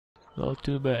Well,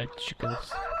 too bad,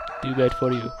 chickens. Too bad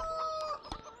for you.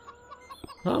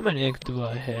 How many eggs do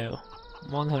I have?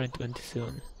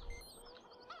 127.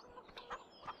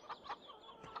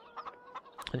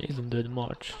 And isn't that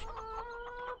much?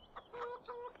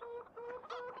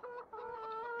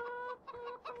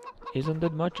 Isn't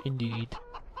that much indeed?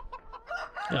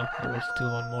 Yeah, there was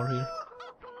still one more here.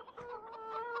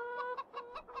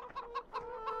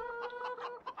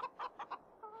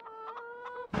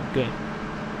 Okay.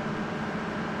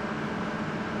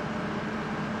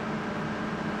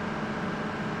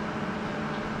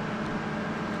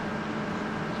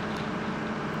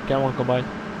 Come on, combine.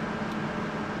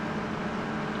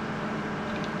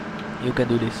 You can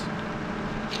do this.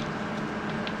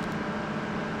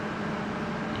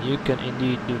 You can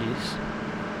indeed do this.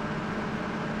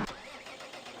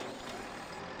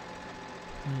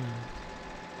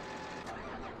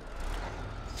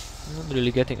 I'm not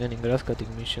really getting any grass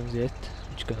cutting missions yet,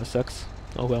 which kinda sucks.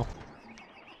 Oh well.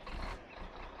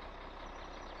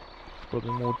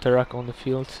 Probably more terrac on the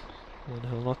field. Why the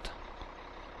hell not?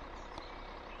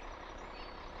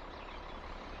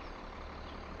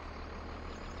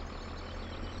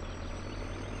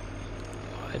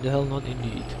 Why the hell not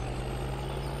indeed?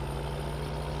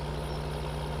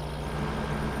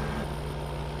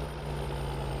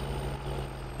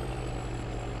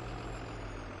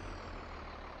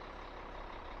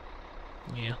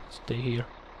 Yeah, stay here.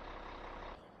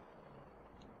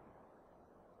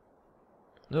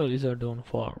 No, these are done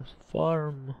farms.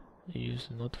 Farm is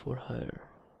not for hire.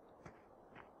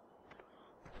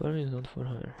 Farm is not for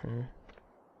hire, huh?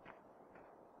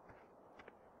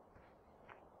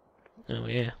 Oh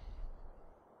yeah.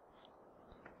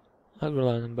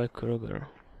 Agroline and back Kroger.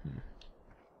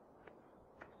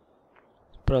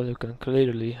 Probably you can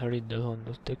clearly read that on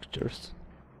those textures.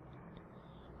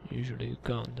 Usually you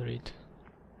can't read.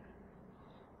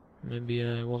 Maybe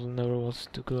I never was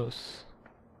too close.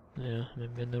 Yeah,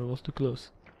 maybe I never was too close.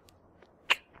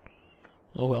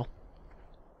 Oh well.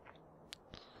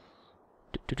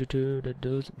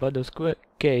 But those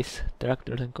case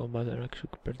tractors and combines are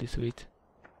actually pretty sweet.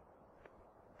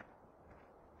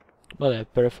 But I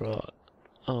prefer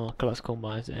class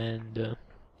combines and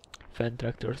fan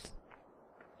tractors.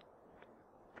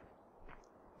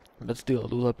 But still,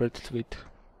 those are pretty sweet.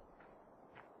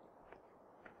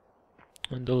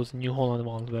 And those New Holland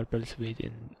ones were pretty sweet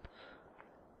in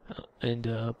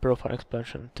the Profile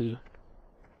expansion too,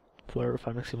 for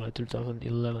Farming Simulator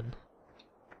 2011.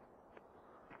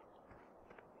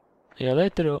 Yeah,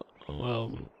 later,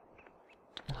 well,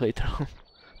 later on,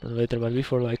 not later, but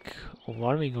before like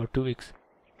 1 week or 2 weeks,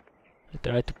 I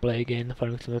tried to play again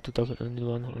Farming Simulator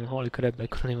 2011, and holy crap, I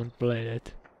couldn't even play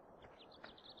that.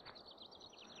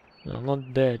 No,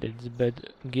 not that, it's a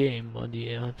bad game, but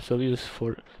yeah, I'm so used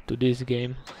to this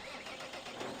game.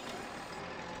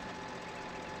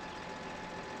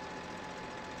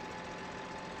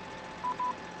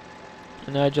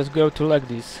 And I just go to like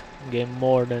this game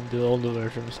more than the older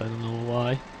versions, I don't know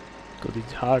why, because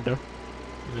it's harder,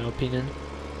 in my opinion.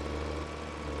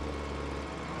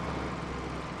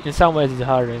 In some ways it's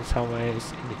harder, in some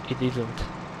ways it isn't.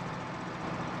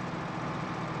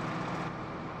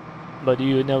 But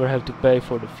you never have to pay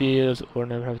for the fields, or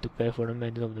never have to pay for the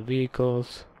maintenance of the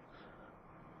vehicles,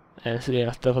 and so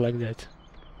yeah, stuff like that.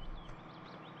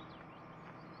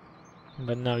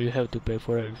 But now you have to pay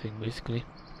for everything, basically.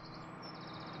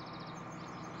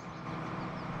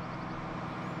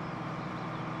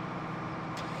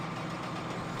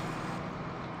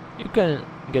 You can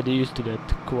get used to that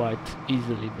quite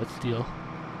easily, but still,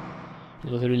 it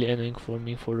was really annoying for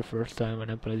me for the first time when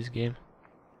I played this game.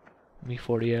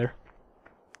 Before the year.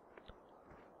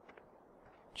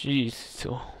 Jeez,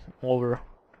 so over a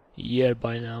year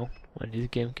by now when this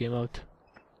game came out.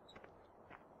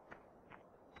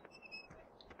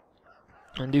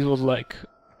 And this was like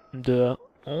the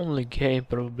only game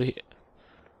probably,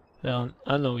 well,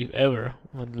 I don't know if ever,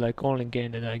 but like only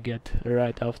game that I get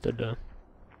right after the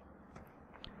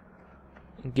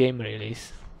game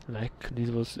release. Like this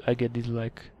was, I get this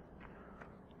like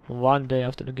 1 day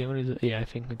after the game release. Yeah, I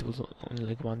think it was only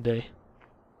like 1 day.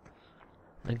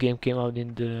 The game came out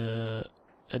in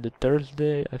the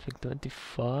Thursday, I think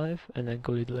 25, and I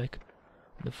got it like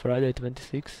the Friday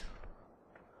 26.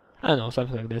 I don't know,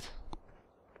 something like that.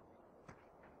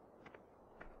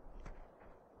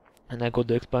 And I got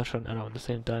the expansion around the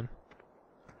same time.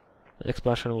 The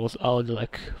expansion was out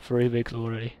like 3 weeks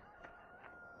already.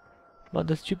 But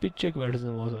the stupid Czech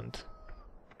version wasn't.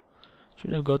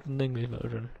 Should have gotten the English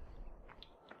version.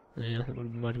 Yeah, it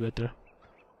would be much better.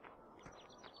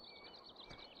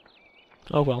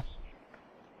 Oh well.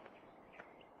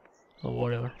 Or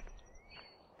whatever.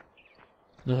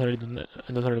 I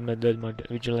don't really matter that much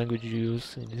which language you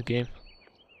use in this game.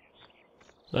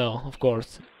 Well, of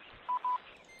course,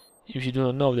 if you do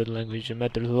not know that language, it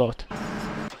matters a lot.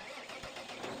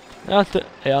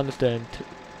 I understand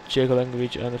Czech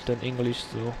language, I understand English,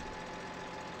 so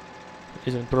it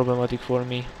isn't problematic for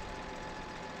me.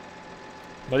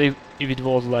 But if it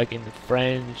was like in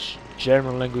French,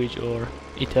 German language or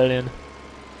Italian,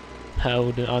 I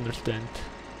wouldn't understand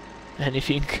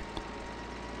anything.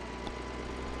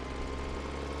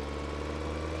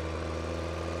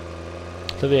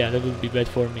 So yeah, that would be bad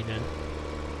for me then.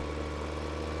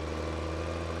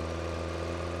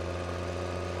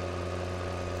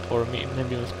 Or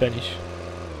maybe in Spanish.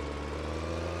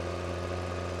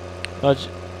 But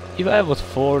if I was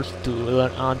forced to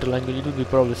learn another language, it would be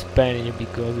probably Spanish,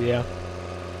 because yeah,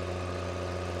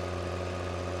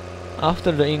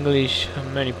 after the English,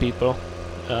 many people,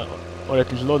 or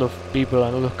at least a lot of people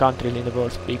and a lot of countries in the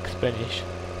world speak Spanish.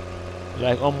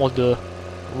 Like almost the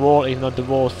whole, if not the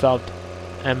whole South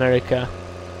America,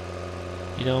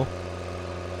 you know.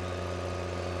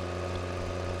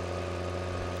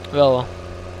 Well,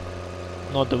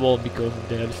 not the whole, because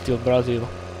there is still Brazil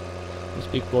who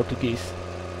speak Portuguese.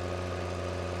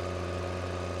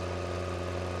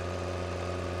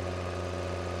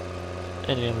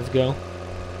 Anyway, let's go.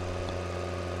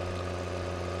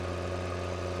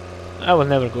 I was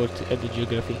never good at the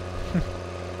geography.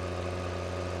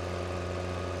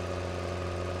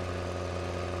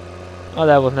 Oh,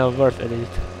 I was never worse at it.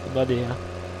 But yeah,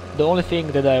 the only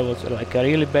thing that I was like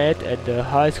really bad at the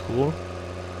high school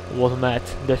was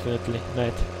math. Definitely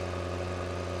math.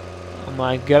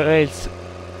 My grades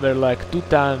were like 2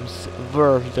 times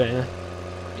worse than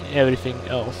everything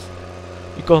else,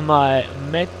 because my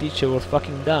math teacher was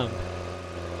fucking dumb.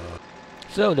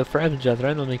 So the friend just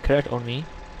randomly crashed on me.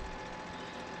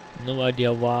 No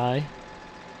idea why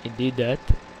he did that,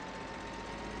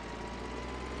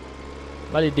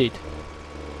 but he did.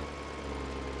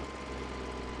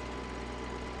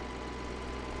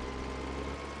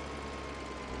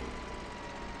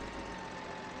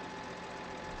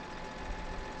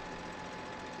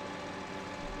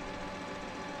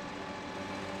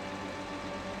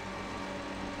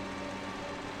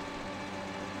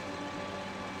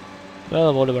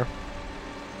 Well, whatever.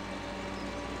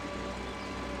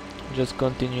 Just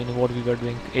continuing what we were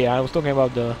doing. Yeah, I was talking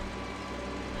about the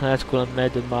high school and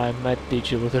math, and my math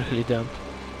teacher was really dumb.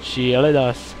 She let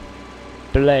us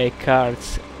play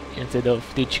cards instead of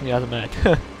teaching us math.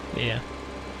 Yeah,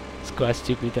 it's quite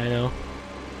stupid, I know.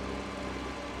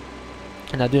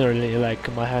 And I didn't really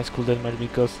like my high school that much,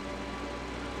 because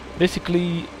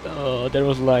basically there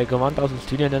was like 1000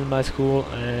 students in my school,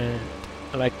 and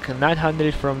like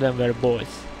 900 from them were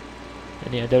boys.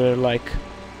 And yeah, there were like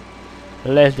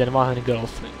less than 100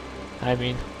 girls. I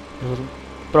mean, it was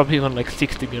probably even like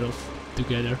 60 girls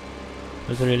together. It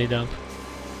was really dumb.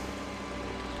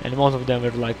 And most of them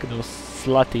were like those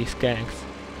slutty skanks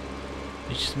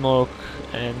which smoke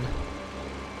and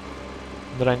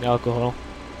drank alcohol.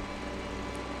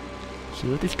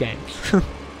 Slutty skanks.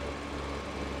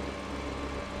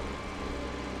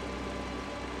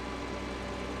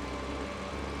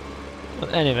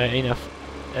 But anyway, enough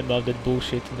about that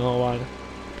bullshit. No one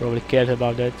probably cares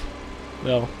about that.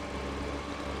 Well,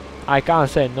 I can't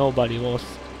say nobody was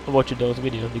watching those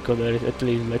videos, because there is at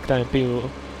least like 10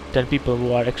 people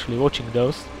who are actually watching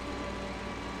those.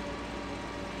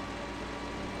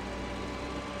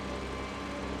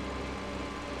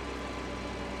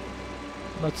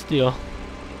 But still,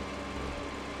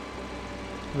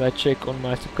 if I check on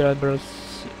my subscribers,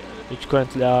 which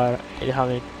currently are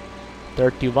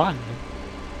 831,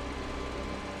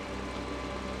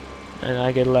 and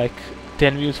I get like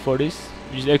 10 views for this,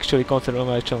 which is actually considered on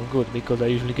my channel good, because I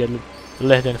usually get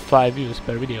less than 5 views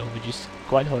per video, which is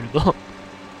quite horrible.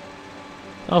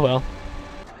 Oh well,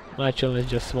 my channel is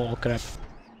just small crap,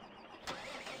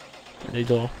 and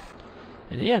that's all.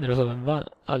 And yeah, there's one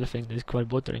other thing that is quite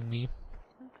bothering me.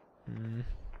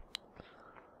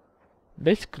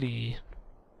 Basically,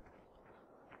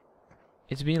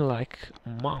 it's been like a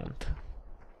month,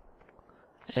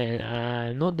 and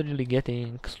I'm not really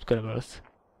getting subscribers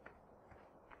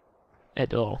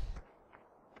at all.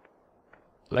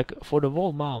 Like for the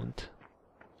whole month,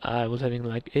 I was having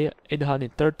like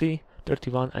 830,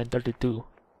 31 and 32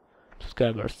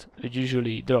 subscribers, which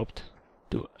usually dropped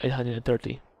to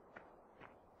 830.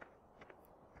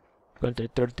 Currently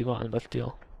 31, but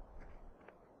still.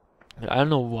 I don't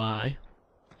know why,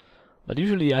 but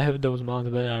usually I have those months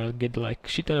where I'll get like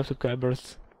shit ton of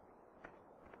subscribers,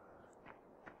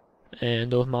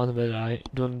 and those months where I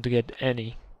don't get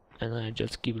any, and I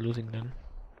just keep losing them.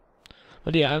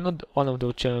 But yeah, I'm not one of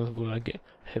those channels who like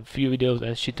have few videos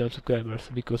and shit ton subscribers,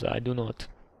 because I do not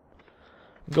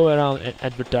go around and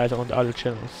advertise on the other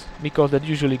channels, because that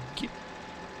usually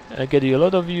get you a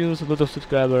lot of views, a lot of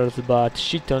subscribers, but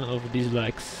shit ton of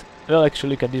dislikes. Well,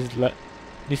 actually, you can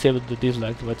disable the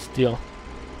dislikes, but still.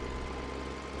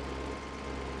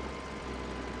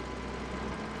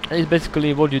 And it's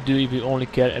basically what you do if you only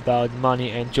care about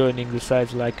money and joining the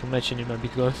sites like Machinima,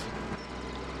 because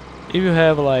if you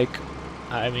have like,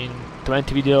 I mean,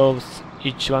 20 videos,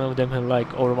 each one of them have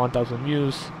like over 1000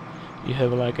 views, you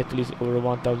have like at least over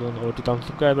 1000 or 2000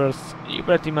 subscribers, you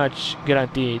pretty much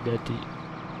guarantee that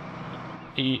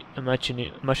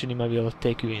Machinima will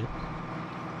take you in.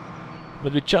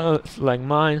 But with channels like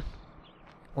mine,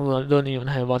 who don't even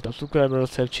have 1000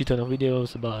 subscribers, have shit ton of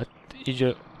videos, but each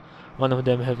one of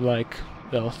them have like,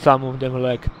 well, some of them are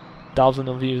like 1000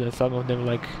 of views and some of them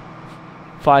like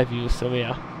 5 views, so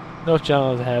yeah, those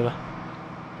channels have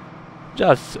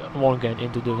just won't get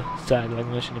into the site like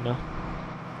Machinima.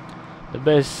 The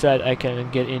best site I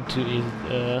can get into is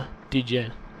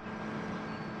TGN.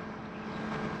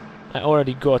 I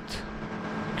already got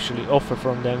actually offer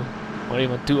from them, or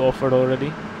even 2 offered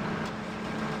already,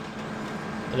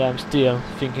 but I'm still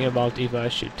thinking about if I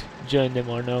should join them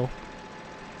or no.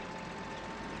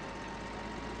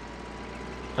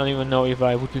 I don't even know if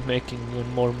I would be making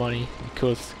even more money,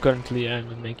 because currently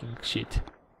I'm making shit,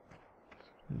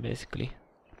 basically.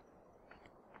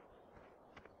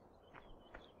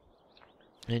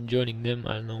 And joining them,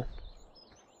 I don't know.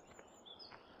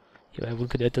 If I would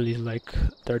get at least like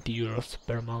 30 euros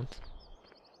per month.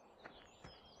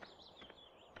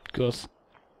 Because,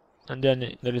 and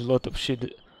then there is a lot of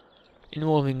shit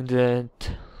involving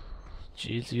that.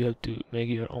 Jeez, you have to make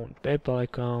your own PayPal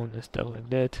account and stuff like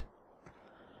that.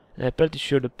 And I'm pretty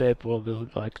sure the PayPal will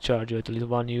like charge you at least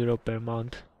 €1 per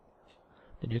month.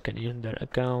 Then you can use their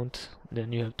account.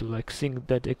 Then you have to like sync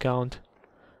that account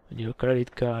with your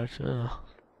credit card.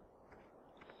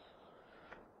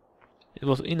 It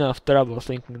was enough trouble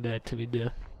thinking that with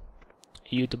the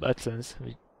YouTube AdSense.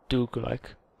 It took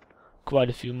like quite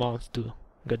a few months to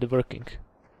get it working.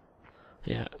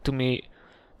 Yeah, to me,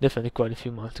 definitely quite a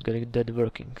few months to get that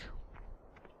working.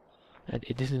 And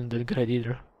it isn't that great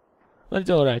either. But it's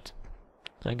alright,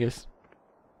 I guess.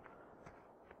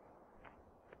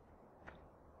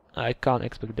 I can't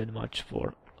expect that much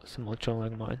for a small channel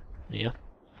like mine. Yeah.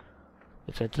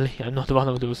 Definitely, I'm not one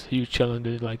of those huge channels that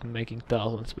is like making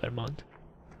thousands per month.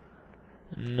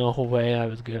 No way I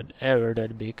was get ever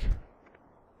that big.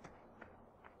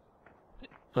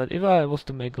 But if I was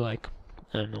to make like,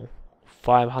 I don't know,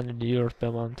 500 euros per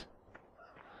month,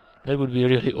 that would be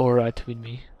really alright with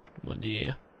me. But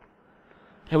yeah,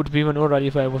 it would be even alright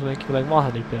if I was making like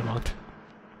 100 per month.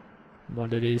 But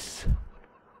that is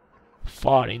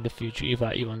far in the future, if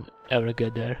I even ever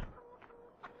get there.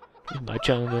 If my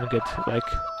channel don't get like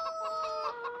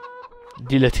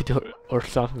deleted or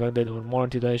something like that, or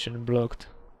monetization blocked.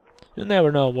 You never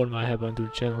know what might happen to the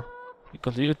channel.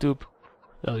 Because YouTube,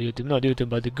 well, YouTube, not YouTube,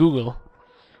 but the Google,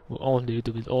 who owns the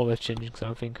YouTube, is always changing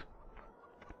something.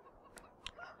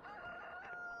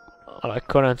 Like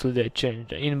currently they changed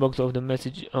the inbox of the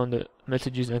message on the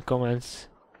messages and comments,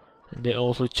 and they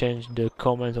also changed the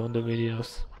comments on the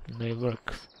videos. And they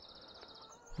work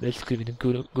basically with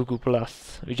Google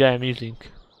Plus, which I am using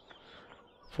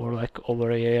for like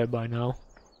over a year by now.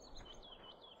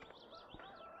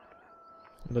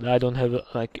 But I don't have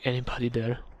like anybody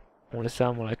there. Only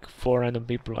some like 4 random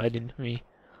people adding me.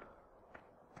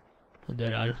 And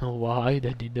then I don't know why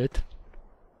they did that,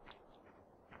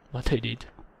 but they did.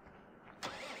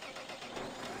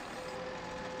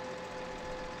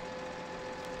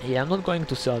 Yeah, I'm not going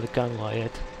to sell the Canola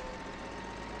yet.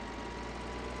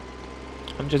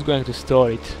 I'm just going to store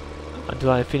it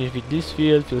until I finish with this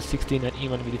field, field 16, and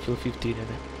even with the field 15,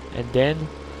 and then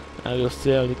I will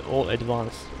sell it all at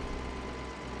once.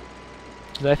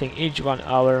 So I think each 1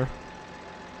 hour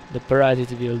the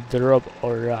prices will drop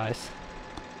or rise.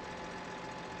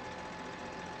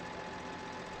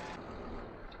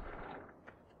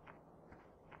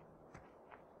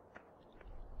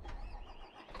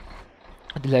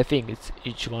 Until I think it's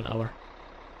each 1 hour.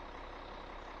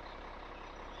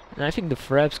 And I think the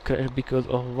fraps crashed because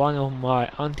of one of my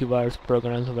antivirus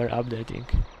programs were updating.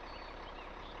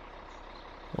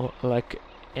 Or like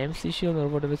MC Shield or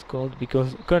whatever it's called,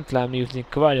 because currently I'm using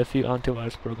quite a few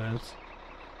antivirus programs.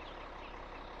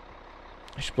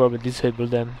 I should probably disable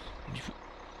them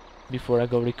before I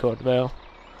go record. Well,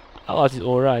 ours is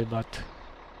alright, but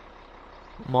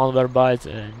Malwarebytes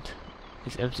and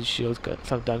this MC Shield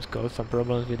sometimes cause some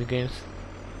problems with the games.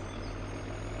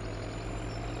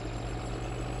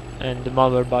 and the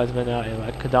malware bites when I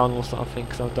like download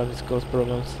something. Sometimes it causes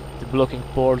problems. The blocking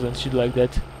ports and shit like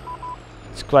that.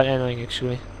 It's quite annoying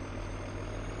actually.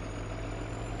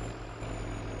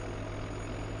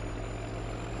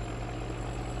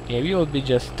 Yeah, we will be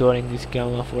just storing this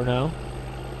Canola for now.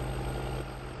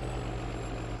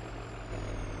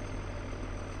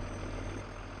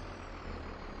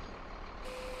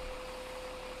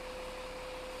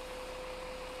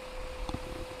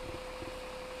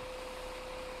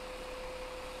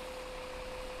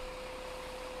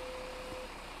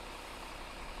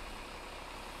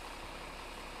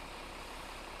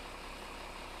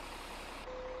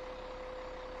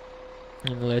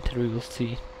 And later we will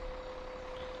see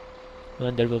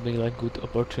when there will be like good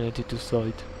opportunity to sell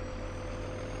it.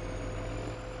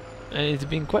 And it's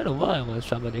been quite a while when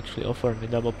somebody actually offered me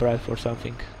double price for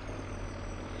something.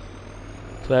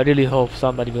 So I really hope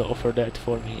somebody will offer that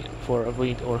for me for a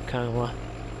wheat or Canola.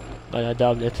 But I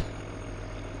doubt that.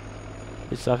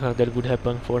 It's something that would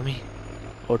happen for me.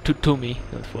 Or to me,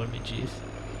 not for me, jeez.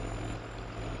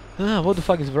 What the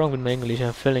fuck is wrong with my English?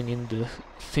 I'm failing in the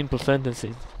simple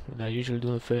sentences. And I usually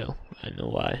don't fail. I know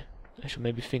why. I should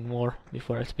maybe think more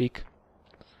before I speak.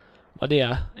 But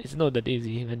yeah, it's not that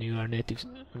easy when you are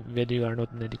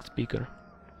not a native speaker.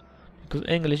 Because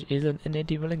English isn't a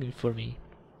native language for me.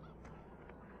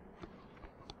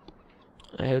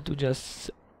 I have to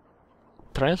just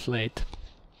translate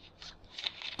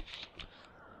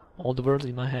all the words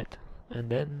in my head and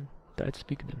then try to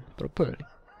speak them properly.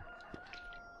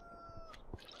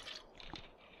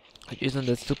 Which isn't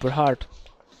that super hard,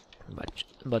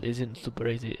 but isn't super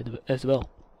easy as well.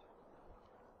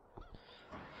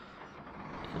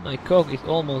 My coke is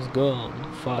almost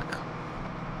gone. Fuck.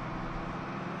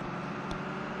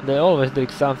 They always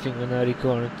drink something when I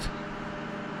record.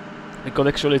 Because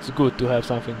actually it's good to have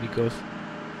something because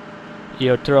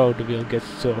your throat will get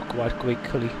sore quite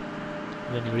quickly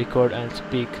when you record and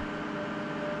speak.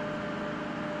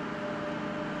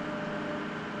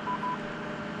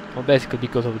 Well, basically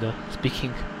because of the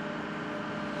speaking.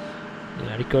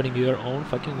 Yeah, recording your own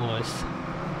fucking voice.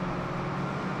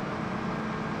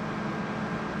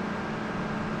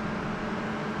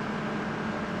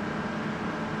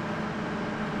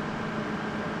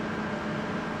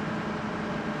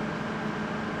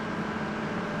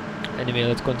 Anyway,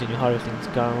 let's continue harvesting this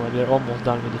Canola. We are almost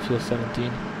done with the field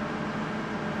 17.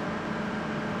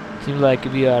 Seems like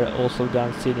we are also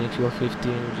done seeding field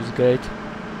 15, which is great.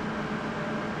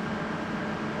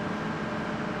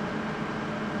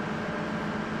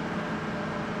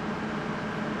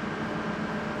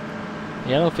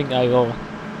 Yeah, I don't think I will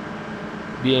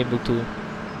be able to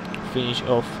finish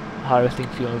off harvesting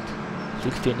field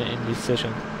 16 in this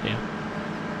session. Yeah,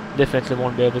 definitely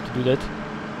won't be able to do that.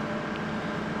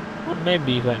 Or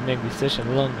maybe if I make this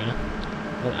session longer,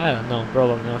 but I don't know,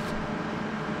 probably not.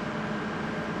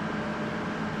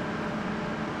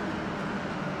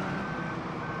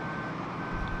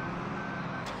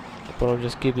 I'll probably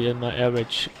just keep it at my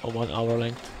average of 1 hour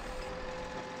length.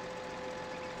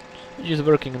 Which is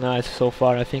working nice so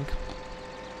far, I think.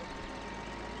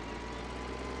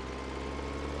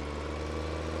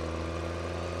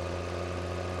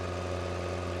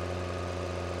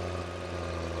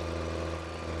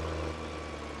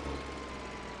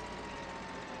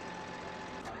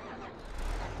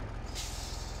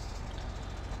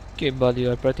 Okay, buddy,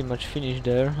 you are pretty much finished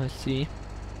there, I see.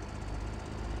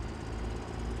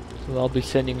 So I'll be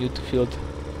sending you to field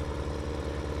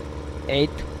 8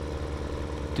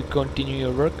 to continue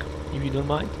your work, if you don't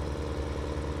mind.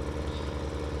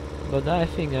 But I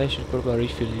think I should probably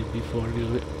refill it before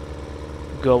we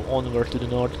go onward to the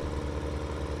north.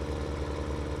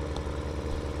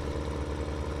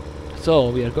 So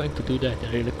we are going to do that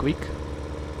really quick.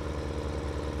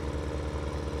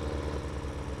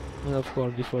 And of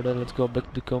course, before that, let's go back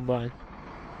to the combine.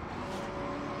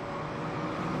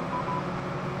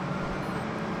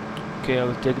 Okay, I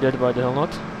will take that, by the hell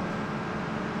not.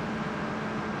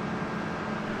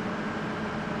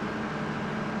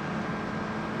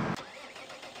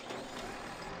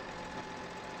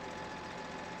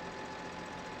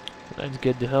 Let's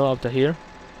get the hell out of here.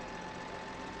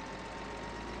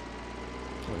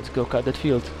 Let's go cut that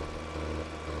field.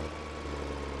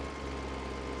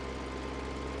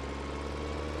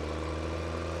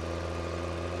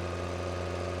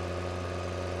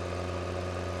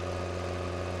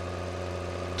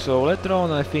 So later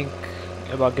on I think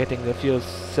about getting the fields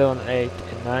 7, 8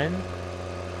 and 9.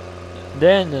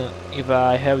 Then if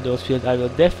I have those fields I will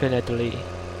definitely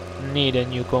need a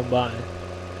new combine.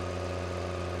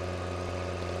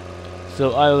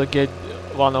 So I will get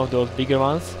one of those bigger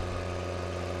ones.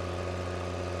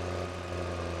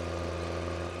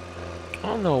 I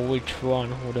don't know which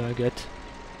one would I get.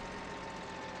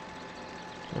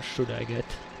 Or should I get?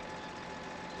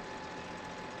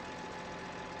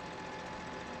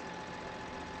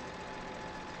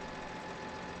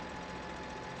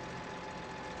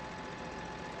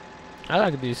 I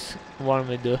like this one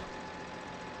with the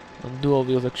dual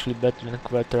wheels actually better than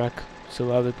quad track,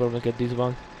 so I will probably get this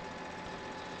one.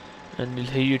 And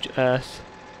this huge ass,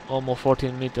 almost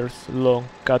 14 meters long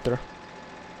cutter.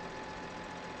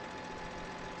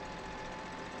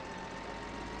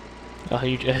 A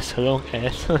huge ass, a long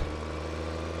ass.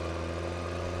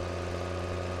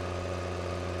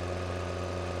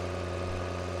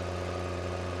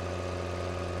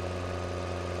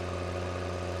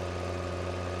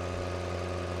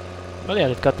 Well, yeah,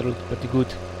 that cutter looked pretty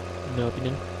good, in my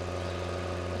opinion.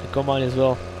 The combine as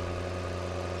well.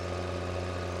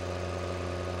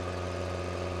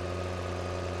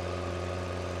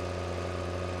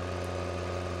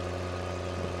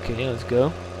 Okay, let's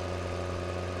go.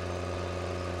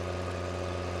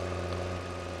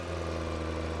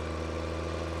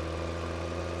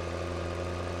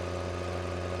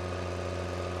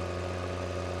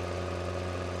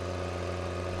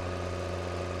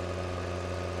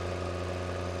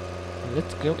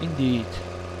 Let's go indeed.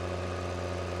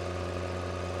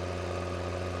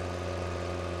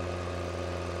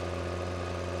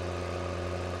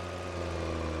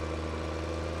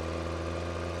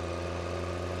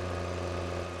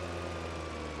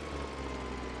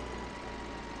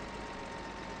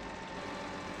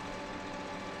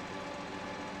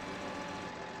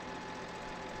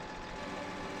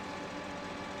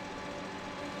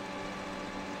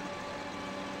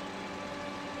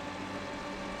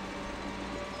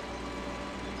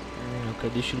 Okay,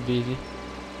 this should be easy.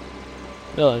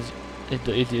 Well, it's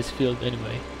the easiest field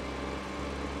anyway.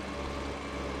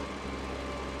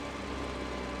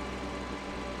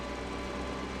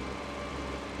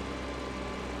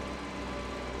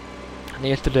 And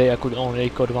yesterday I could only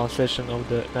record one session of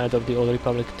the Night of the Old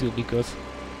Republic 2 because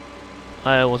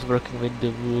I was working with the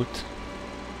wood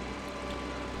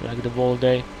like the whole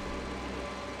day.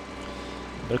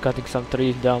 We're cutting some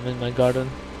trees down in my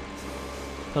garden.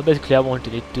 Well, basically I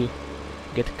wanted it to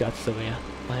get cut, so yeah,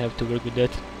 I have to work with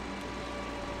that.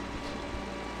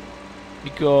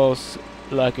 Because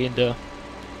like in the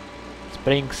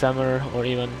spring, summer or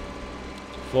even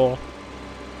fall,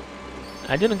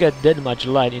 I didn't get that much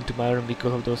light into my room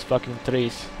because of those fucking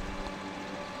trees.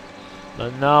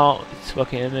 But now it's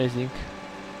fucking amazing.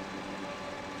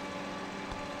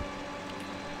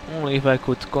 Only if I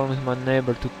could convince my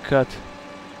neighbor to cut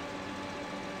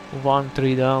one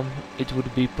tree down, it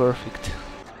would be perfect.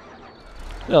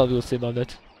 Well, we'll see about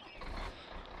that.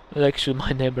 But actually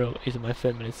my neighbor is my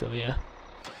family, so yeah.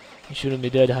 It shouldn't be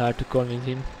that hard to convince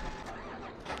him.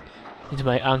 He's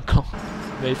my uncle,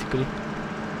 basically.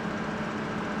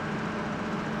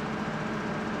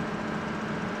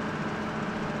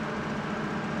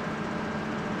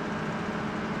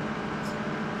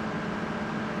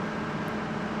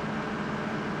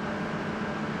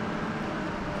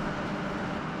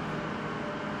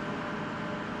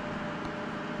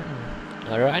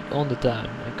 Alright, on the time.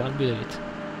 I can't believe it.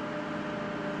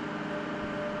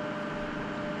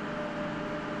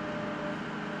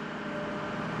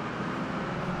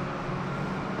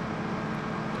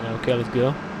 Okay, let's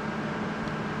go.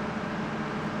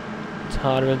 It's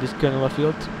harder in this Canola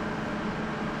field.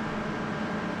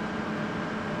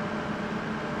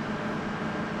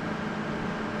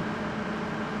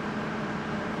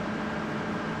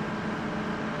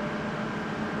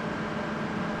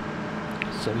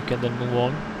 So we can then move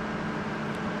on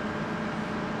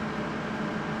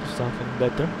to something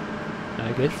better,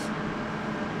 I guess.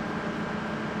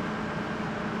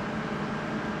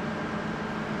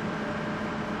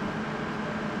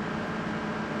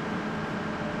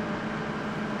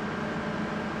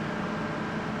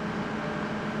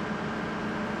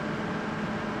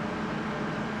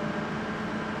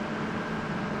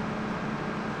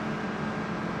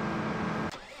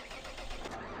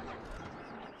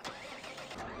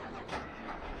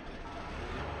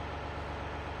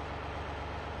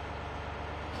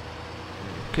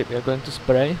 Okay, we are going to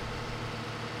spray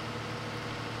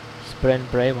and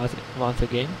pray once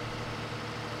again.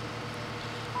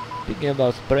 Speaking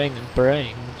about spraying and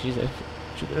praying, jeez, I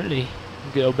should really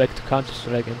go back to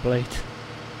Counter-Strike and play it.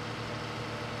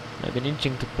 I've been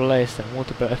itching to play some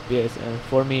multiplayer FPS, and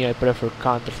for me I prefer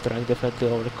Counter-Strike definitely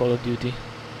over Call of Duty.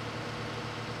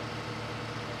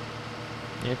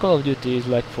 Yeah, Call of Duty is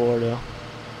like for the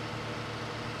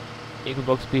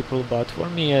Xbox people, but for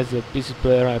me as a PC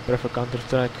player I prefer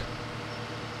Counter-Strike.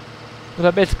 But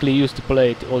I basically used to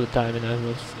play it all the time when I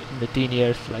was in the teen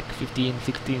years, like 15,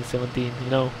 16, 17, you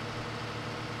know.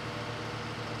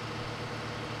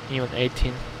 Even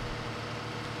 18.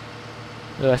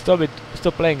 Well, I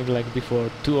stopped playing it like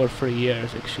before 2 or 3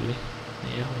 years actually.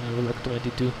 Yeah, when I was like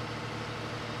 22.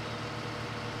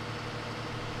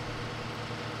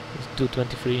 It's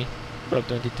 223, or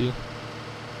 22.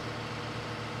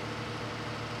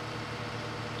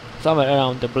 Somewhere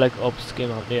around the Black Ops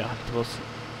came out, yeah, it was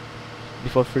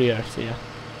before 3 years, yeah.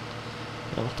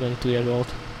 I was 22 years old.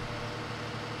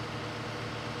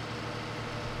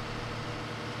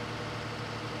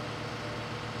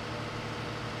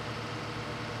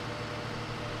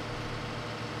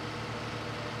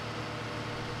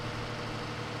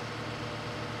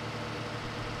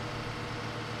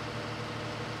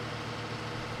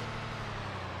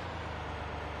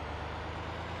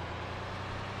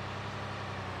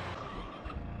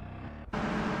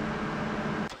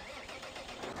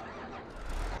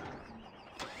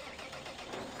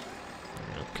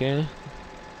 Okay.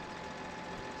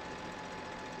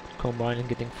 Combine and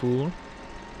getting full.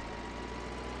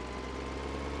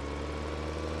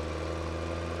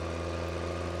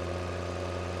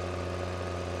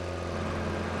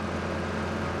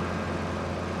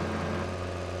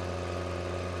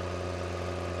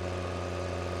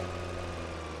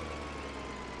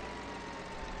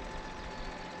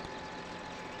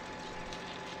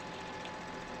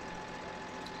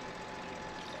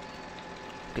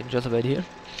 Can just wait here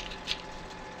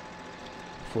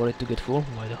for it to get full.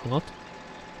 Why the hell not?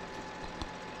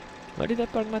 Where did I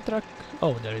park my truck?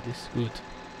 Oh, there it is. Good.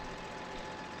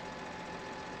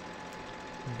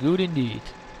 Good indeed.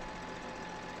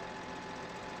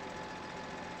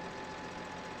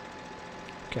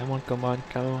 Come on, come on,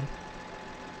 come on.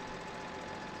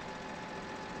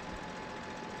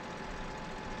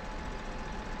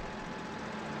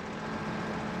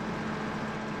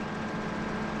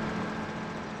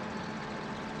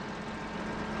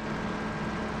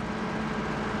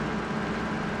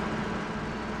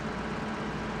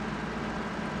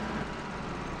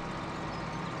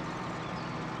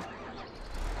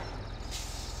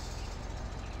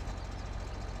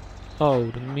 Oh,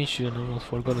 the mission, I almost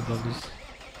forgot about this.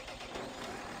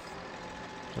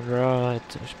 Right,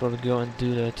 I should probably go and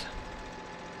do that.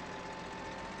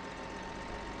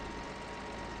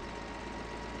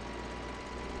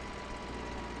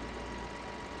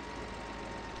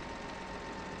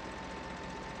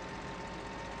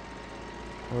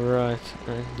 Right,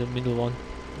 and the middle one.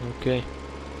 Okay.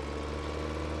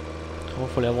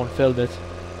 Hopefully I won't fail that.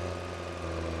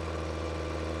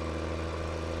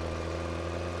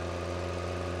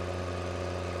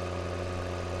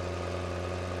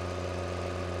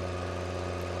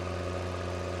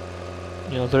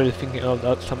 Yeah, I was really thinking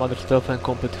about some other stuff and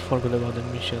completely forgot about the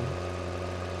mission.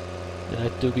 Then I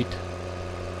took it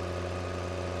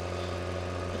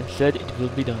and said it will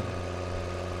be done.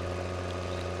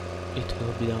 It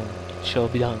will be done. It shall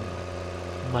be done,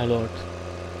 my lord.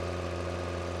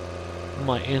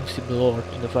 My invincible lord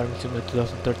in the Farming Simulator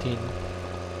 2013.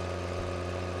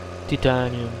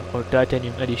 Titanium or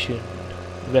Titanium Edition,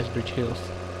 Westbridge Hills.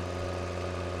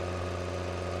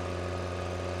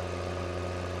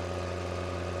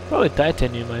 Probably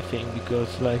titanium, I think,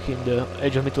 because like in the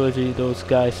Age of Mythology those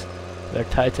guys were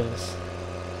titans.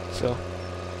 So,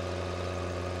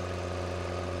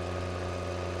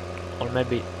 or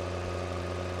maybe,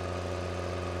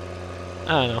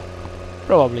 I don't know,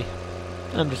 probably.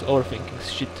 I'm just overthinking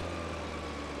shit.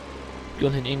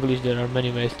 Because in English there are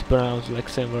many ways to pronounce like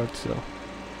same words, so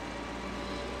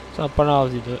some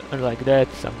pronounce it like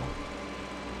that, some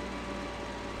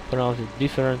pronounce it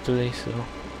differently, so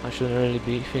I shouldn't really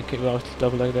be thinking about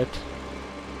stuff like that.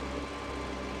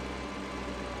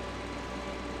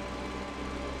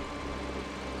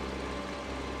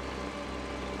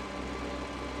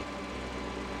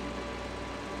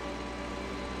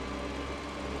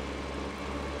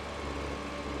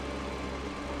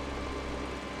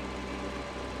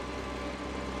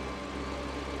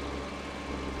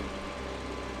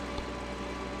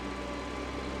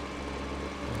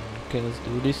 Okay, let's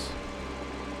do this.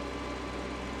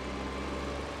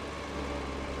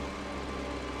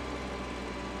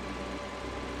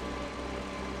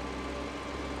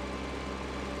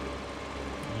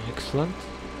 Excellent.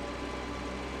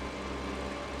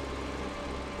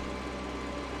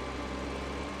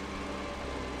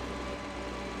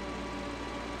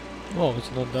 Oh,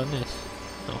 it's not done yet.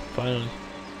 Oh, finally.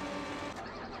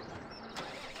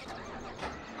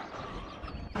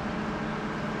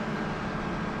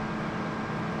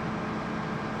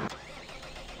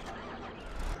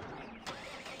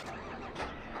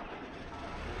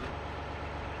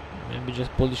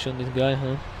 just position this guy,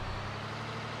 huh?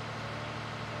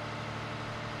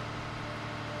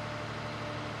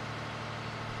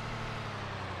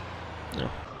 No.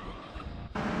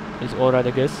 It's alright,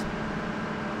 I guess.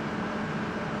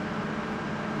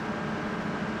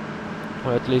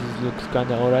 Or at least it looks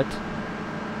kinda alright.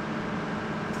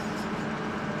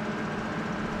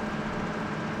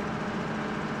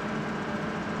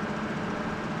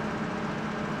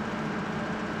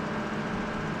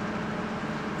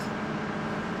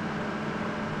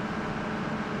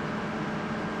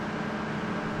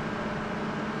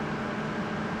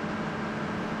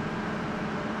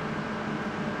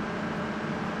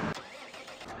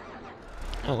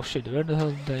 Oh shit, where the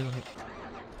hell did I even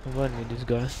run with this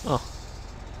guy? Oh.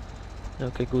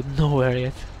 Okay, good, nowhere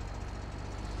yet.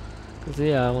 Cause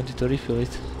yeah, I wanted to refill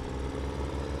it.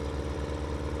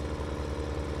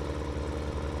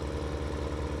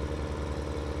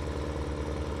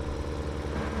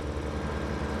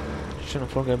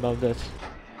 Shouldn't forget about that.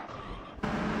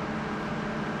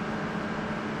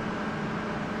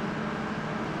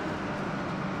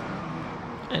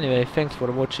 Anyway, thanks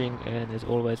for watching, and as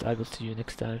always I will see you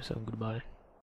next time, so goodbye.